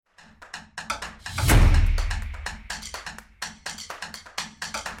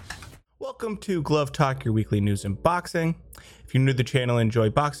Welcome to Glove Talk, your weekly news in boxing. If you're new to the channel and enjoy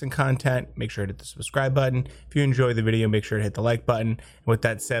boxing content, make sure to hit the subscribe button. If you enjoy the video, make sure to hit the like button. And with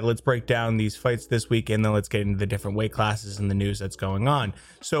that said, let's break down these fights this week and then let's get into the different weight classes and the news that's going on.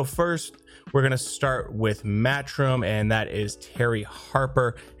 So first, we're going to start with Matchroom, and that is Terri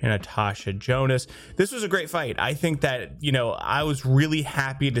Harper and Natasha Jonas. This was a great fight. I think that, I was really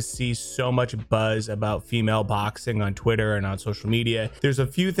happy to see so much buzz about female boxing on Twitter and on social media. There's a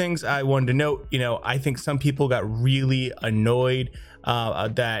few things I wanted to note. I think some people got really annoyed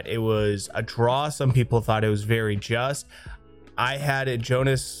that it was a draw. Some people thought it was very just. I had it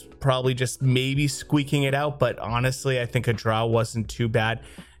Jonas probably just maybe squeaking it out, but honestly, I think a draw wasn't too bad.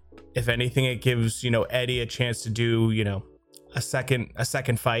 If anything, it gives, Eddie a chance to do, a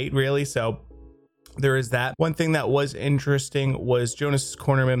second fight, really. So there is that. One thing that was interesting was Jonas's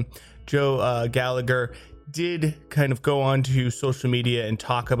cornerman, Joe Gallagher, did kind of go on to social media and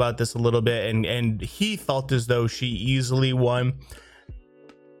talk about this a little bit, and he felt as though she easily won.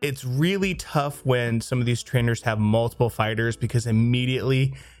 It's really tough when some of these trainers have multiple fighters, because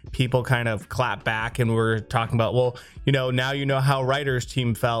immediately people kind of clap back, and we're talking about, well, now you know how Ryder's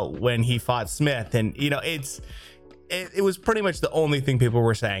team felt when he fought Smith, and it was pretty much the only thing people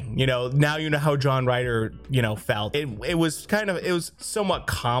were saying. Now you know how John Ryder felt. It was somewhat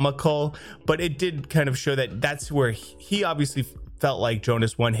comical, but it did kind of show that that's where he obviously felt like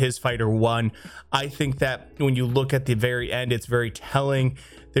Jonas won, his fighter won. I think that when you look at the very end, it's very telling.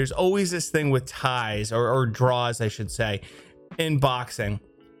 There's always this thing with ties or draws, I should say, in boxing.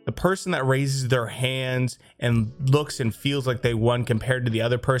 The person that raises their hands and looks and feels like they won compared to the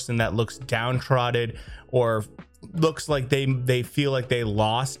other person that looks downtrodden or looks like they feel like they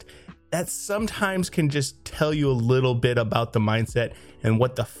lost, that sometimes can just tell you a little bit about the mindset and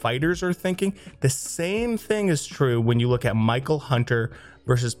what the fighters are thinking. The same thing is true when you look at Michael Hunter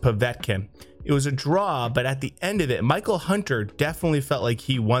versus Povetkin. It was a draw, but at the end of it, Michael Hunter definitely felt like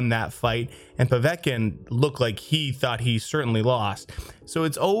he won that fight, and Povetkin looked like he thought he certainly lost. So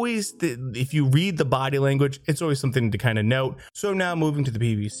it's always, if you read the body language, it's always something to kind of note. So now moving to the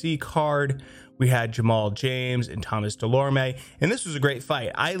PBC card, we had Jamal James and Thomas Delorme, and this was a great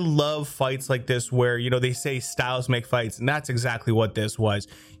fight. I love fights like this where, they say styles make fights, and that's exactly what this was.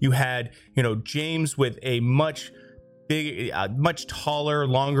 You had, James with a much taller,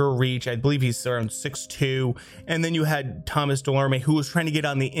 longer reach. I believe he's around 6'2", and then you had Thomas Delorme, who was trying to get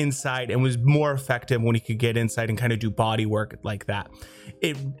on the inside and was more effective when he could get inside and kind of do body work like that.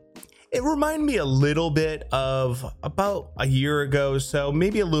 It reminded me a little bit of about a year ago, so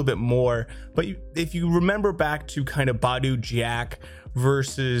maybe a little bit more. But if you remember back to kind of Badou Jack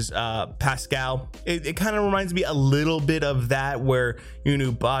versus Pascal, it kind of reminds me a little bit of that, where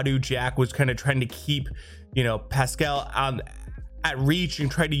Badou Jack was kind of trying to keep Pascal at reach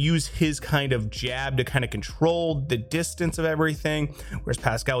and try to use his kind of jab to kind of control the distance of everything, whereas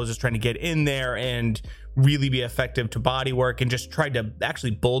Pascal was just trying to get in there and really be effective to body work, and just tried to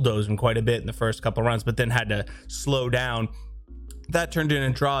actually bulldoze him quite a bit in the first couple of rounds, but then had to slow down. That turned in a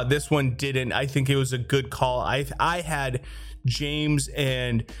draw. This one didn't. I think it was a good call. I had James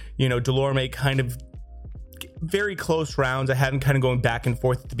and Delorme kind of very close rounds. I had him kind of going back and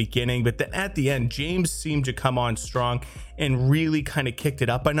forth at the beginning, but then at the end, James seemed to come on strong and really kind of kicked it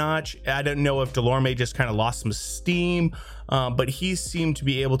up a notch. I don't know if Delorme just kind of lost some steam, but he seemed to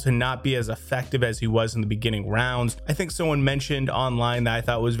be able to not be as effective as he was in the beginning rounds. I think someone mentioned online that I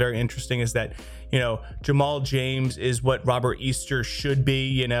thought was very interesting is that, Jamal James is what Robert Easter should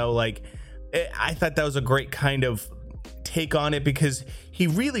be. I thought that was a great kind of take on it, because he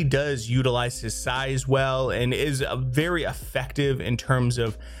really does utilize his size well and is very effective in terms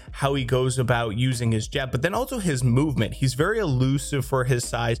of how he goes about using his jab, but then also his movement. He's very elusive for his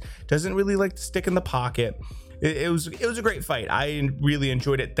size, doesn't really like to stick in the pocket. It was a great fight. I really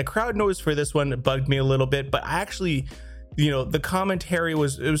enjoyed it. The crowd noise for this one bugged me a little bit, but I actually, the commentary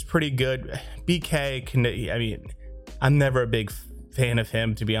was pretty good. BK, I'm never a big fan of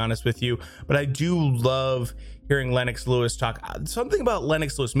him, to be honest with you, but I do love hearing Lennox Lewis talk. Something about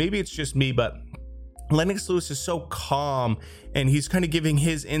Lennox Lewis, maybe it's just me, but Lennox Lewis is so calm, and he's kind of giving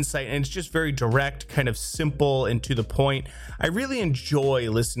his insight, and it's just very direct, kind of simple and to the point. I really enjoy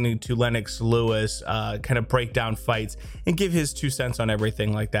listening to Lennox Lewis kind of break down fights and give his 2 cents on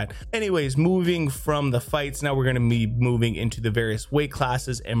everything like that. Anyways, moving from the fights, now we're going to be moving into the various weight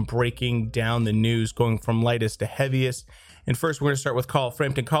classes and breaking down the news, going from lightest to heaviest. And first, we're going to start with Carl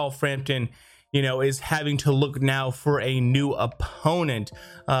Frampton. Carl Frampton, is having to look now for a new opponent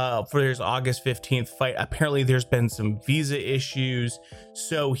for his August 15th fight. Apparently there's been some visa issues,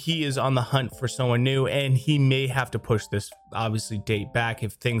 so he is on the hunt for someone new, and he may have to push this obviously date back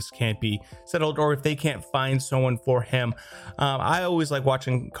if things can't be settled or if they can't find someone for him. I always like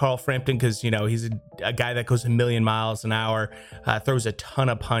watching Carl Frampton because he's a guy that goes a million miles an hour, throws a ton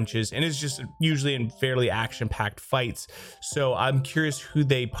of punches, and is just usually in fairly action-packed fights. So I'm curious who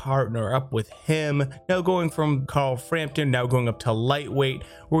they partner up with him. Now going from Carl Frampton, now going up to lightweight,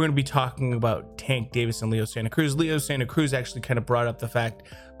 we're going to be talking about Tank Davis and Leo Santa Cruz. Leo Santa Cruz actually kind of brought up the fact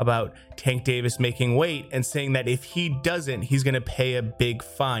about Tank Davis making weight and saying that if he doesn't, he's going to pay a big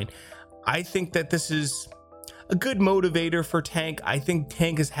fine. I think that this is a good motivator for Tank. I think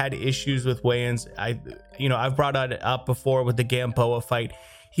Tank has had issues with weigh-ins. I've brought it up before with the Gamboa fight.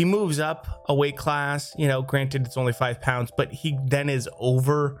 He moves up a weight class, granted it's only 5 pounds, but he then is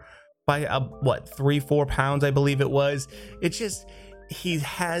over by 3-4 pounds, I believe it was. It's just, he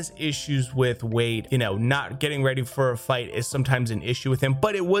has issues with weight. Not getting ready for a fight is sometimes an issue with him,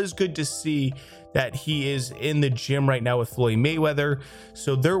 but it was good to see that he is in the gym right now with Floyd Mayweather.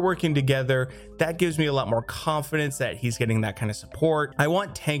 So they're working together. That gives me a lot more confidence that he's getting that kind of support. I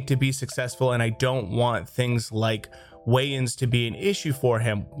want Tank to be successful, and I don't want things like weigh-ins to be an issue for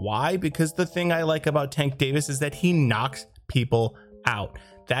him. Why? Because the thing I like about Tank Davis is that he knocks people out.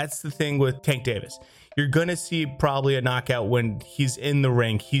 That's the thing with Tank Davis. You're going to see probably a knockout when he's in the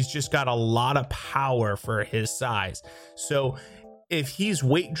ring. He's just got a lot of power for his size. So if he's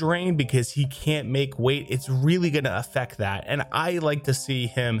weight drained because he can't make weight, it's really going to affect that. And I like to see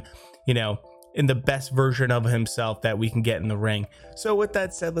him, in the best version of himself that we can get in the ring. So with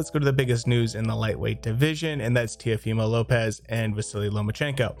that said, let's go to the biggest news in the lightweight division, and that's Teofimo Lopez and Vasily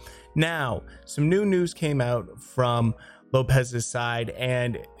Lomachenko. Now, some new news came out from Lopez's side,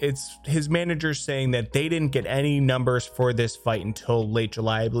 and it's his manager saying that they didn't get any numbers for this fight until late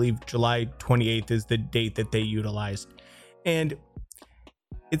July. I believe July 28th is the date that they utilized. And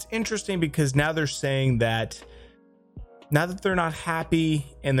it's interesting because now they're saying that now that they're not happy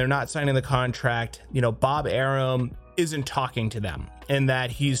and they're not signing the contract, Bob Arum isn't talking to them, and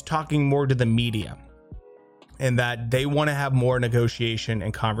that he's talking more to the media, and that they want to have more negotiation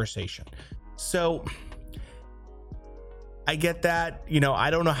and conversation. So I get that. I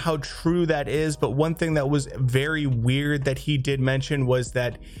don't know how true that is, but one thing that was very weird that he did mention was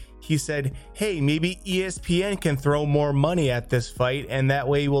that he said, hey, maybe ESPN can throw more money at this fight, and that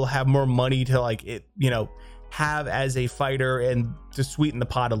way we'll have more money to have as a fighter and to sweeten the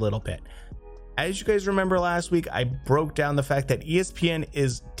pot a little bit. As you guys remember last week, I broke down the fact that ESPN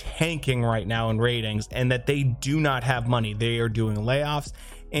is tanking right now in ratings, and that they do not have money. They are doing layoffs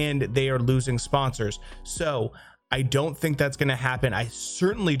and they are losing sponsors. So I don't think that's going to happen. I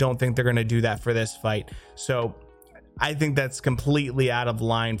certainly don't think they're going to do that for this fight. So I think that's completely out of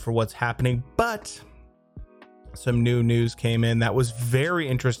line for what's happening. But some new news came in that was very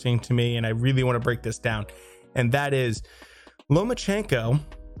interesting to me, and I really want to break this down. And that is Lomachenko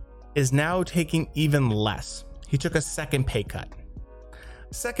is now taking even less. He took a second pay cut.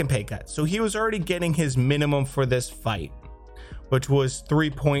 So he was already getting his minimum for this fight, which was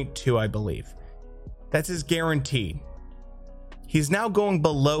 3.2, I believe. That's his guaranteed. He's now going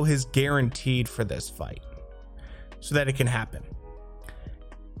below his guaranteed for this fight so that it can happen.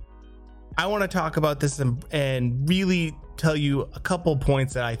 I want to talk about this and really tell you a couple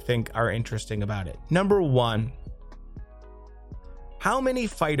points that I think are interesting about it. Number one, how many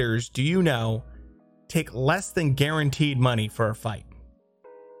fighters do you know take less than guaranteed money for a fight?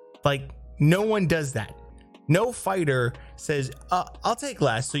 No one does that. No fighter says, I'll take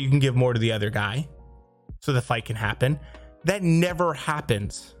less so you can give more to the other guy so the fight can happen. That never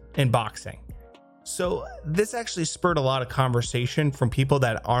happens in boxing. So this actually spurred a lot of conversation from people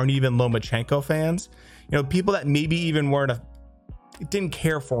that aren't even Lomachenko fans, people that maybe even didn't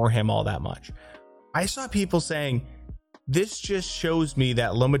care for him all that much. I saw people saying, this just shows me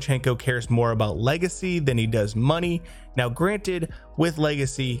that Lomachenko cares more about legacy than he does money. Now, granted, with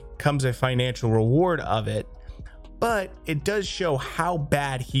legacy comes a financial reward of it, but it does show how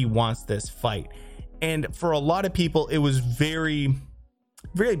bad he wants this fight. And for a lot of people, it was very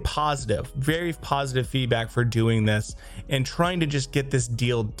positive feedback for doing this and trying to just get this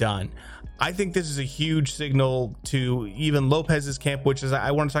deal done. I think this is a huge signal to even Lopez's camp, which is,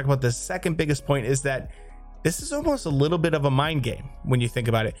 I want to talk about the second biggest point, is that this is almost a little bit of a mind game when you think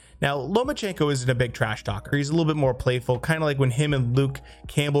about it. Now, Lomachenko isn't a big trash talker. He's a little bit more playful, kind of like when him and Luke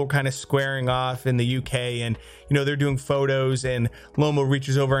Campbell were kind of squaring off in the UK, and they're doing photos and Loma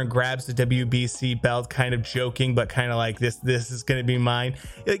reaches over and grabs the WBC belt, kind of joking, but kind of like this is going to be mine.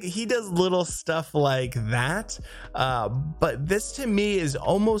 Like, he does little stuff like that. But this to me is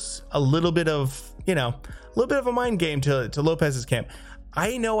almost a little bit of, a mind game to Lopez's camp.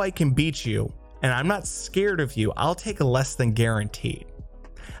 I know I can beat you, and I'm not scared of you. I'll take a less than guaranteed.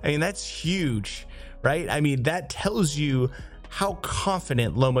 I mean, that's huge, right? I mean, that tells you how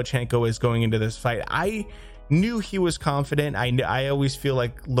confident Lomachenko is going into this fight. I knew he was confident. I always feel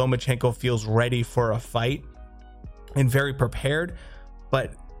like Lomachenko feels ready for a fight and very prepared.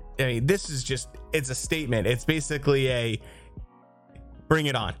 But I mean, this is just, it's a statement. It's basically a bring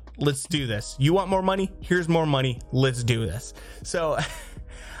it on. Let's do this. You want more money? Here's more money. Let's do this. So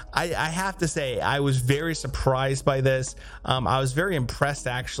I have to say, I was very surprised by this. I was very impressed,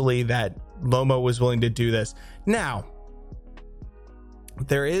 actually, that Loma was willing to do this. Now,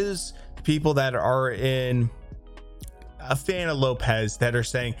 there is people that are in a fan of Lopez that are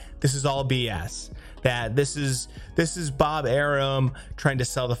saying this is all BS, that this is Bob Arum trying to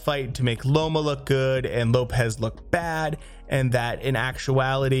sell the fight to make Loma look good and Lopez look bad, and that in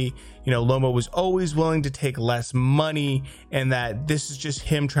actuality, Loma was always willing to take less money, and that this is just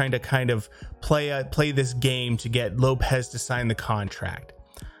him trying to kind of play this game to get Lopez to sign the contract.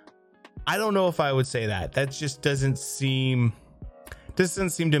 I don't know if I would say that. That just doesn't seem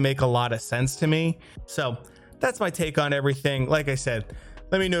to make a lot of sense to me. So that's my take on everything. Like I said,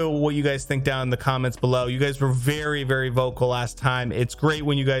 let me know what you guys think down in the comments below. You guys were very, very vocal last time. It's great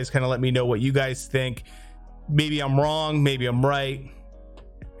when you guys kind of let me know what you guys think. Maybe I'm wrong, maybe I'm right.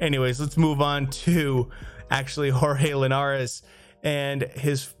 Anyways, let's move on to actually Jorge Linares and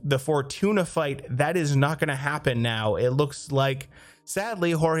the Fortuna fight. That is not going to happen now. It looks like,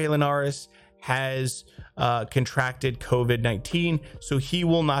 sadly, Jorge Linares has contracted COVID-19, so he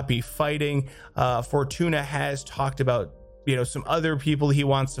will not be fighting. Fortuna has talked about some other people he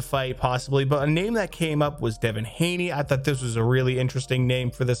wants to fight possibly, but a name that came up was Devin Haney. I thought this was a really interesting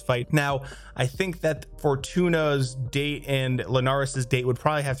name for this fight. Now, I think that Fortuna's date and Linares's date would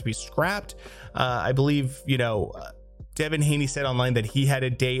probably have to be scrapped. I believe, Devin Haney said online that he had a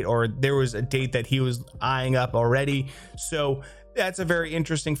date, or there was a date that he was eyeing up already. So that's a very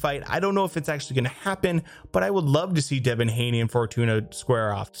interesting fight. I don't know if it's actually going to happen, but I would love to see Devin Haney and Fortuna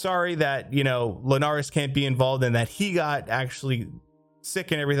square off. Sorry that, Linares can't be involved and that he got actually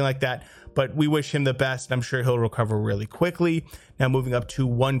sick and everything like that, but we wish him the best. I'm sure he'll recover really quickly. Now moving up to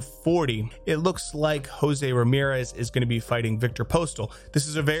 140, it looks like Jose Ramirez is going to be fighting Victor Postal. This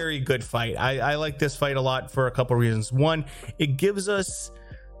is a very good fight. I like this fight a lot for a couple reasons. One, it gives us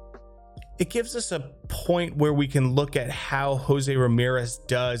a point where we can look at how Jose Ramirez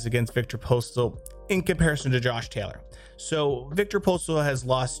does against Victor Postal in comparison to Josh Taylor. So Victor Postal has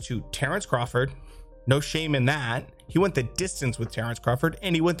lost to Terrence Crawford. No shame in that. He went the distance with Terrence Crawford,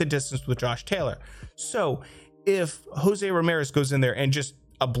 and he went the distance with Josh Taylor. So if Jose Ramirez goes in there and just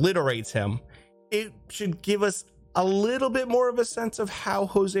obliterates him, it should give us a little bit more of a sense of how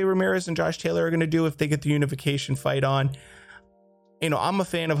Jose Ramirez and Josh Taylor are going to do if they get the unification fight on. I'm a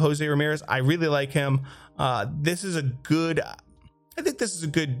fan of Jose Ramirez. I really like him. I think this is a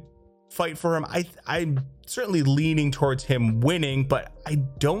good fight for him. I'm certainly leaning towards him winning, but I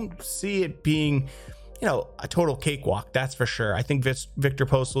don't see it being, a total cakewalk. That's for sure. I think Victor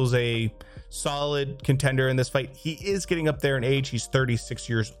Postal is a solid contender in this fight. He is getting up there in age. He's 36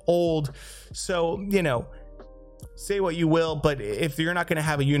 years old. So, say what you will, but if you're not going to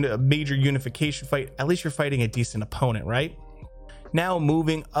have a major unification fight, at least you're fighting a decent opponent, right? Now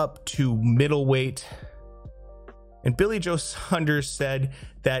moving up to middleweight, and Billy Joe Saunders said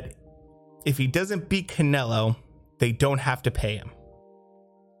that if he doesn't beat Canelo, they don't have to pay him.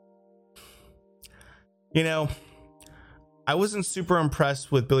 I wasn't super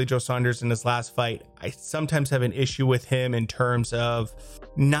impressed with Billy Joe Saunders in his last fight. I sometimes have an issue with him in terms of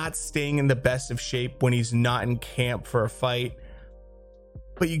not staying in the best of shape when he's not in camp for a fight.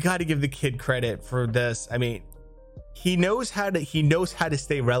 But you got to give the kid credit for this. I mean, he knows how to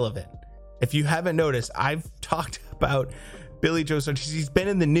stay relevant. If you haven't noticed, I've talked about Billy Joe Saunders. He's been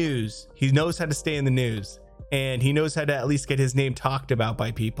in the news. He knows how to stay in the news, and he knows how to at least get his name talked about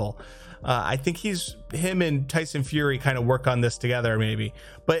by people. I think him and Tyson Fury kind of work on this together maybe,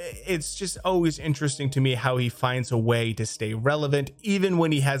 but it's just always interesting to me how he finds a way to stay relevant even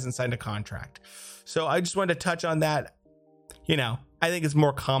when he hasn't signed a contract. So I just wanted to touch on that. I think it's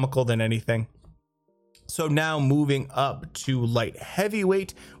more comical than anything. So now moving up to light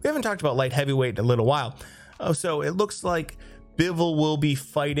heavyweight. We haven't talked about light heavyweight in a little while. Oh, so it looks like Bivol will be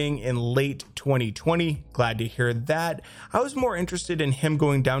fighting in late 2020. Glad to hear that. I was more interested in him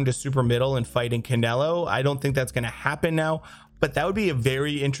going down to super middle and fighting Canelo. I don't think that's going to happen now, but that would be a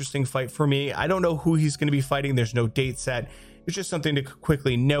very interesting fight for me. I don't know who he's going to be fighting. There's no date set. It's just something to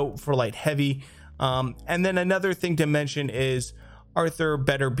quickly note for light heavy. And then another thing to mention is Arthur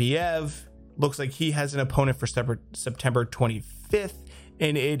Beterbiev. Looks like he has an opponent for September 25th,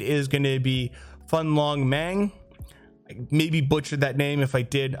 and it is going to be Fun Long Mang. I maybe butchered that name. If I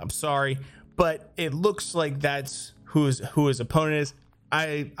did, I'm sorry, but it looks like that's who his opponent is.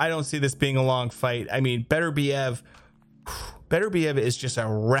 I don't see this being a long fight. I mean, Beterbiev is just a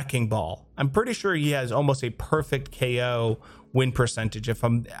wrecking ball. I'm pretty sure he has almost a perfect KO win percentage.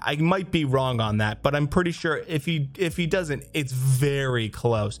 I might be wrong on that, but I'm pretty sure if he doesn't, it's very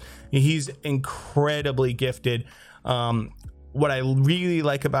close. He's incredibly gifted. What I really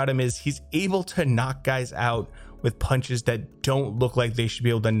like about him is he's able to knock guys out with punches that don't look like they should be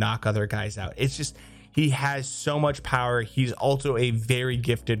able to knock other guys out. It's just, he has so much power. He's also a very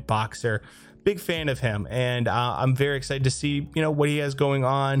gifted boxer. Big fan of him, and I'm very excited to see what he has going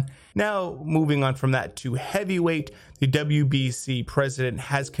on. Now, moving on from that to heavyweight, the WBC president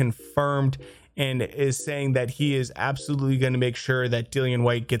has confirmed and is saying that he is absolutely going to make sure that Dillian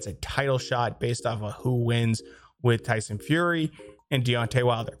Whyte gets a title shot based off of who wins with Tyson Fury and Deontay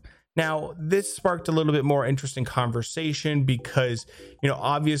Wilder. Now, this sparked a little bit more interesting conversation because,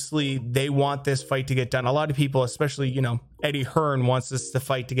 obviously they want this fight to get done. A lot of people, especially, Eddie Hearn wants this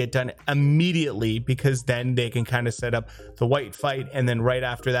fight to get done immediately because then they can kind of set up the Whyte fight and then right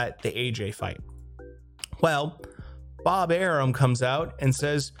after that, the AJ fight. Well, Bob Arum comes out and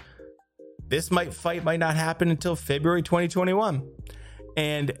says this fight might not happen until February 2021.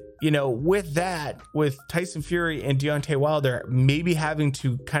 And with that, with Tyson Fury and Deontay Wilder maybe having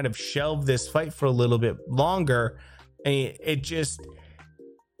to kind of shelve this fight for a little bit longer, I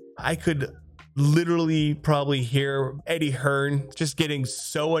could literally probably hear Eddie Hearn just getting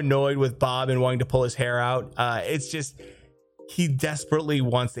so annoyed with Bob and wanting to pull his hair out. It's just, he desperately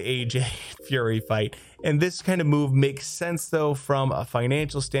wants the AJ Fury fight. And this kind of move makes sense though from a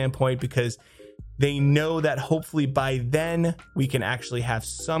financial standpoint because they know that hopefully by then we can actually have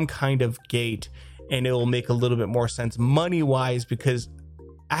some kind of gate and it will make a little bit more sense money wise, because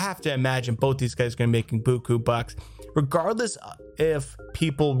I have to imagine both these guys are going to be making buku bucks regardless if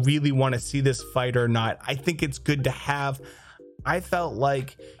people really want to see this fight or not. I think it's good to have. I felt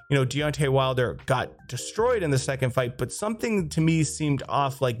like, Deontay Wilder got destroyed in the second fight, but something to me seemed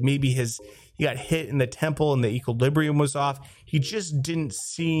off, like maybe he got hit in the temple and the equilibrium was off. He just didn't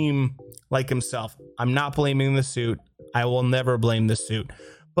seem like himself. I'm not blaming the suit. I will never blame the suit,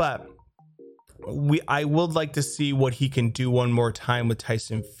 but I would like to see what he can do one more time with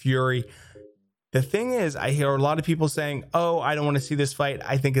Tyson Fury. The thing is, I hear a lot of people saying, oh, I don't want to see this fight.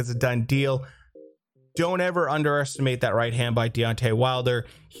 I think it's a done deal. Don't ever underestimate that right hand by Deontay Wilder.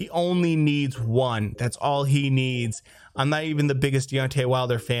 He only needs one. That's all he needs. I'm not even the biggest Deontay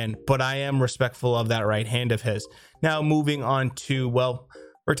Wilder fan, but I am respectful of that right hand of his. Now moving on to,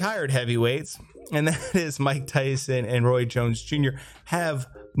 retired heavyweights, and that is Mike Tyson and Roy Jones Jr. have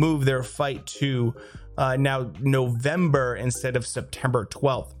moved their fight to now November instead of September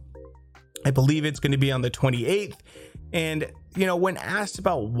 12th. I believe it's going to be on the 28th. And, when asked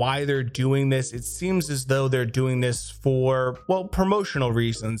about why they're doing this, it seems as though they're doing this for, promotional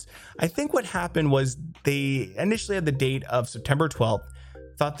reasons. I think what happened was they initially had the date of September 12th,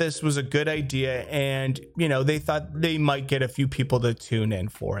 thought this was a good idea, and, they thought they might get a few people to tune in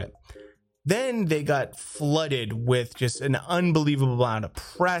for it. Then they got flooded with just an unbelievable amount of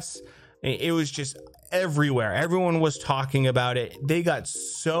press. It was just everywhere. Everyone was talking about it. They got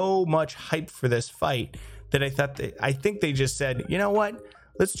so much hype for this fight that I think they just said, you know what,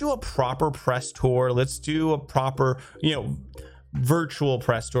 let's do a proper press tour. Let's do a proper, virtual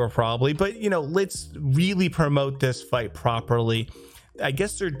press tour probably, but let's really promote this fight properly. I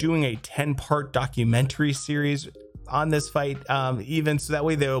guess they're doing a 10-part documentary series on this fight, even so that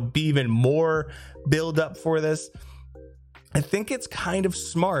way there'll be even more build up for this. I think it's kind of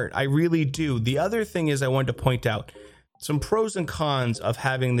smart. I really do. The other thing is I wanted to point out some pros and cons of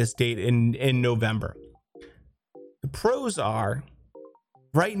having this date in November. The pros are,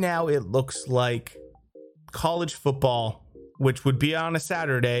 right now it looks like college football, which would be on a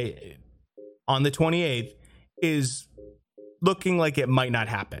Saturday on the 28th, is looking like it might not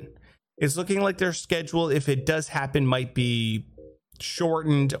happen. It's looking like their schedule, if it does happen, might be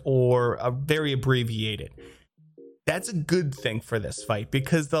shortened or very abbreviated. That's a good thing for this fight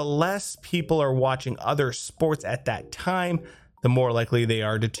because the less people are watching other sports at that time, the more likely they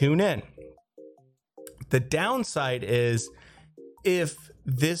are to tune in. The downside is if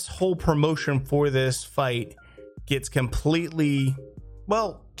this whole promotion for this fight gets completely,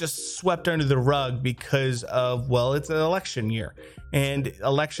 well, just swept under the rug because of, well, it's an election year and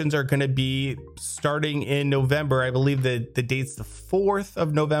elections are going to be starting in November. I believe that the date's the 4th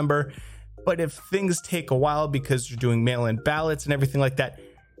of November. But if things take a while because you're doing mail-in ballots and everything like that,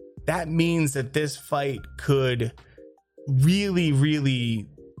 that means that this fight could really,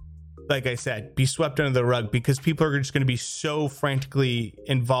 like I said, be swept under the rug because people are just going to be so frantically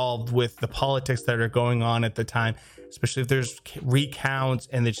involved with the politics that are going on at the time, especially if there's recounts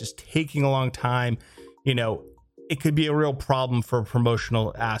and it's just taking a long time. You know, it could be a real problem for a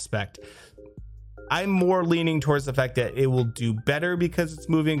promotional aspect. I'm more leaning towards the fact that it will do better because it's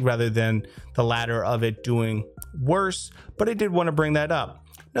moving rather than the latter of it doing worse. But I did want to bring that up.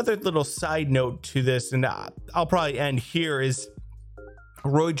 Another little side note to this, and I'll probably end here, is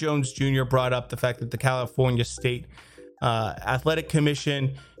Roy Jones Jr. brought up the fact that the California State Athletic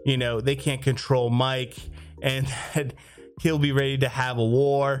Commission, you know, they can't control Mike and that he'll be ready to have a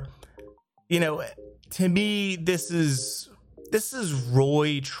war. You know, to me, this is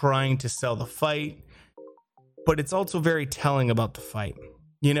Roy trying to sell the fight, but it's also very telling about the fight.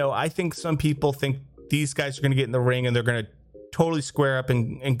 You know, I think some people think these guys are going to get in the ring and they're going to totally square up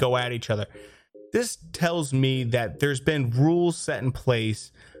and go at each other. This tells me that there's been rules set in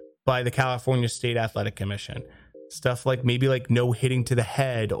place by the California State Athletic Commission. Stuff like maybe like no hitting to the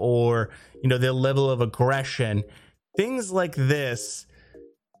head or, you know, the level of aggression. Things like this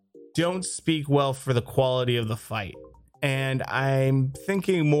don't speak well for the quality of the fight. And I'm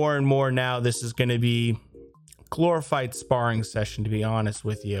thinking more and more now this is going to be glorified sparring session, to be honest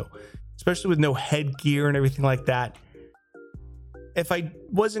with you, especially with no headgear and everything like that. If I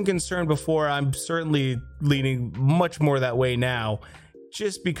wasn't concerned before, I'm certainly leaning much more that way now,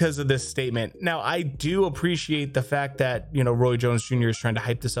 just because of this statement. Now, I do appreciate the fact that, you know, Roy Jones Jr. is trying to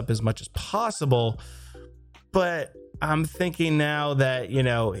hype this up as much as possible, but I'm thinking now that, you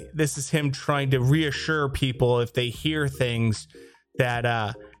know, this is him trying to reassure people if they hear things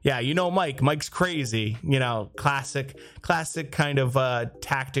that, yeah, you know, Mike's crazy, you know, classic kind of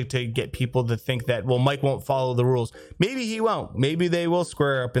tactic to get people to think that, well, Mike won't follow the rules. Maybe he won't. Maybe they will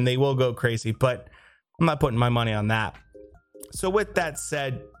square up and they will go crazy, but I'm not putting my money on that. So with that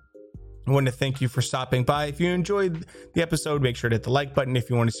said, I want to thank you for stopping by. If you enjoyed the episode, make sure to hit the like button. If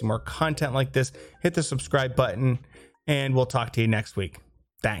you want to see more content like this, hit the subscribe button, and we'll talk to you next week.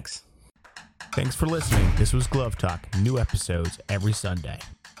 Thanks for listening. This was Glove Talk. New episodes every Sunday.